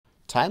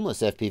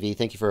Timeless FPV,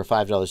 thank you for a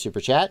 $5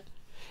 super chat.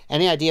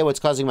 Any idea what's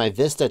causing my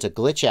Vista to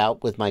glitch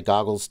out with my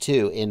goggles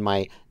too in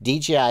my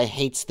DJI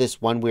hates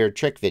this one weird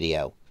trick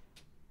video?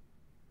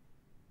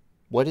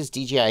 What is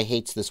DJI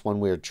hates this one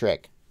weird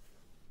trick?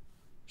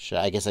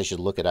 I guess I should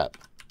look it up.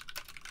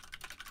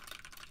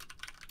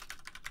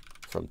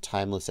 From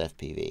Timeless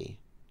FPV.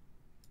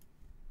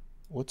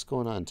 What's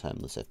going on,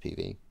 Timeless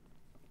FPV?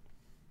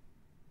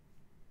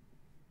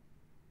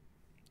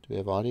 Do we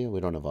have audio? We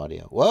don't have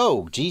audio.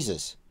 Whoa,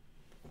 Jesus.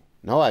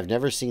 No, I've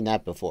never seen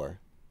that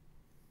before.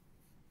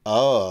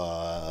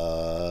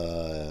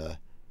 No.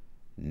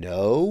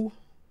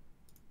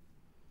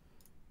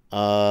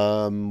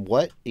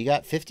 What? You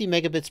got 50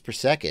 megabits per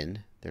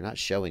second. They're not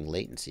showing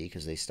latency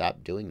because they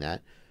stopped doing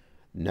that.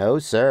 No,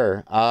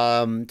 sir.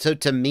 So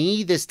to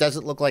me, this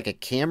doesn't look like a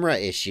camera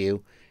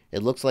issue.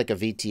 It looks like a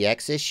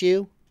VTX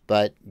issue,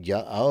 but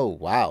yeah, oh,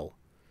 wow.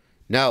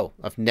 No,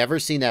 I've never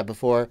seen that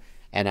before,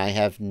 and I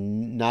have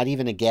not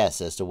even a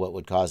guess as to what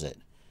would cause it.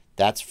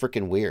 That's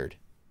freaking weird.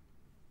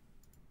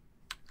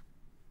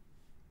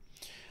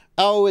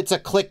 Oh, it's a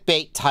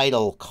clickbait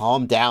title.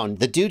 Calm down.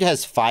 The dude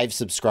has 5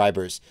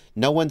 subscribers.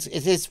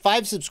 It has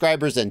 5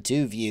 subscribers and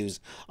 2 views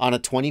on a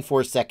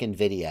 24-second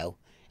video.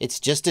 It's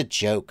just a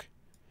joke.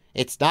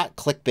 It's not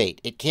clickbait.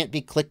 It can't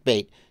be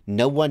clickbait.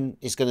 No one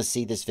is going to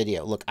see this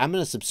video. Look, I'm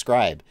going to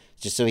subscribe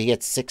just so he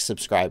gets 6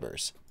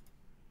 subscribers.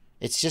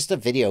 It's just a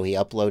video he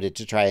uploaded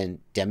to try and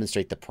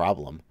demonstrate the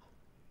problem.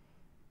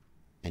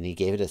 And he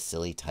gave it a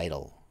silly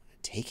title.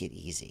 Take it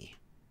easy.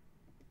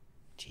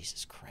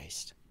 Jesus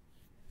Christ.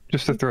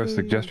 Just to throw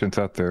suggestions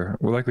out there,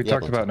 well, like we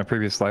talked about in a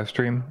previous live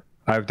stream,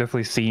 I've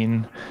definitely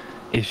seen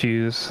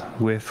issues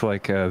with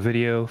like a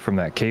video from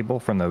that cable,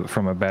 from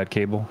a bad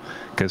cable,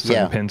 because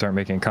certain pins aren't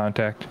making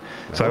contact.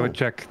 So I would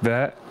check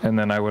that, and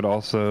then I would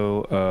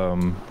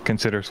also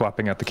consider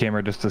swapping out the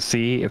camera just to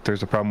see if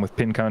there's a problem with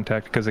pin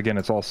contact, because again,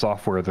 it's all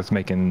software that's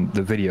making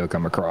the video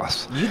come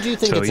across. You do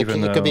think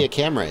it could be a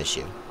camera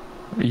issue?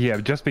 Yeah,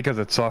 just because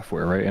it's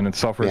software, right? And it's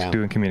software is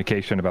doing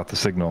communication about the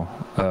signal.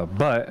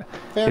 But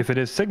if it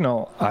is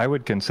signal, I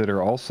would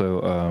consider also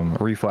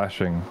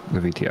reflashing the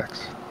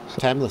VTX. So.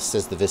 Timeless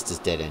says the Vista's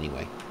dead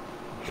anyway.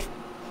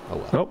 Oh,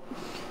 well. Oh,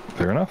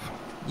 fair enough.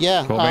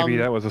 Yeah. Well, maybe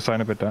that was a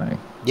sign of it dying.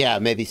 Yeah,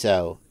 maybe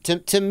so.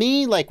 To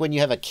me, like when you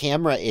have a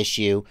camera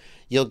issue,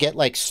 you'll get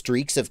like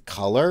streaks of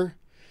color.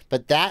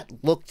 But that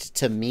looked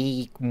to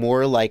me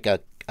more like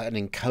an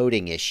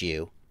encoding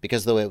issue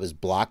because of the way it was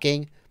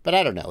blocking. But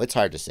I don't know. It's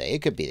hard to say.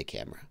 It could be the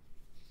camera.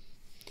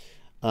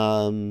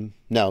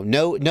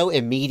 No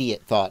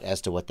immediate thought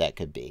as to what that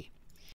could be.